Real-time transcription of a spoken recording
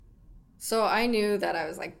So I knew that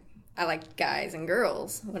I liked guys and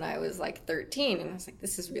girls when I was like 13, and I was like,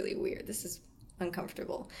 this is really weird. This is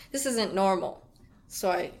uncomfortable. This isn't normal.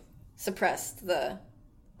 So I suppressed the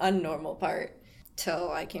unnormal part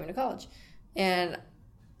till I came to college. And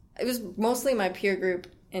it was mostly my peer group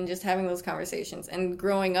and just having those conversations and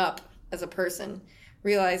growing up as a person,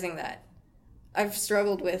 realizing that I've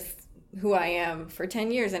struggled with who I am for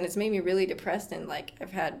 10 years, and it's made me really depressed, and like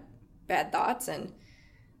I've had bad thoughts, and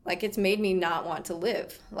like it's made me not want to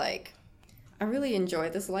live. Like I really enjoy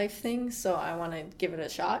this life thing, so I want to give it a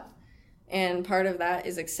shot. And part of that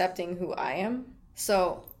is accepting who I am.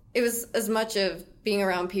 So it was as much of being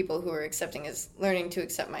around people who are accepting as learning to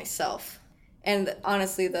accept myself. And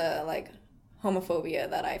honestly, the like homophobia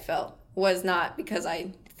that I felt was not because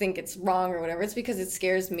I think it's wrong or whatever. It's because it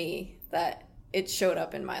scares me that it showed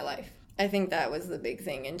up in my life. I think that was the big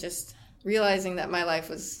thing, and just realizing that my life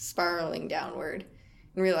was spiraling downward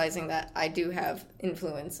and realizing that I do have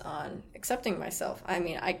influence on accepting myself. I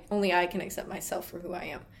mean, only I can accept myself for who I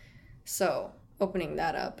am. So opening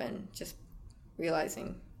that up and just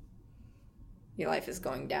realizing your life is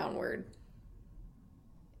going downward.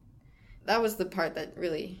 That was the part that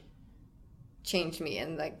really changed me,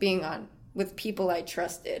 and like being on with people I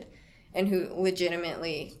trusted and who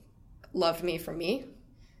legitimately loved me for me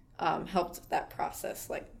helped that process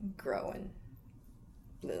like grow and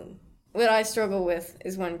bloom. What I struggle with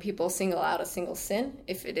is when people single out a single sin.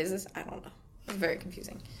 If it is, I don't know. It's very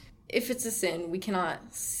confusing. If it's a sin, we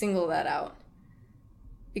cannot single that out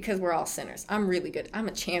because we're all sinners. I'm really good. I'm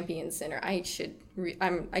a champion sinner. I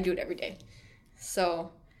do it every day.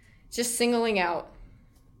 So just singling out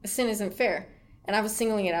a sin isn't fair. And I was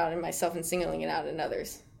singling it out in myself and singling it out in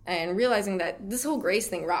others. And realizing that this whole grace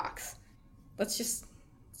thing rocks. Let's just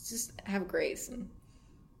have grace and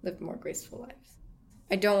live more graceful lives.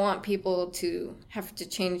 I don't want people to have to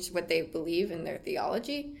change what they believe in their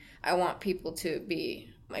theology. I want people to be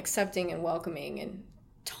accepting and welcoming and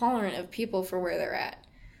tolerant of people for where they're at.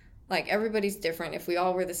 Like, everybody's different. If we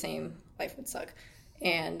all were the same, life would suck.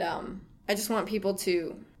 And I just want people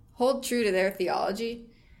to hold true to their theology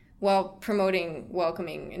while promoting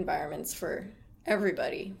welcoming environments for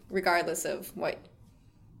everybody, regardless of what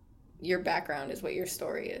your background is, what your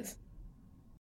story is.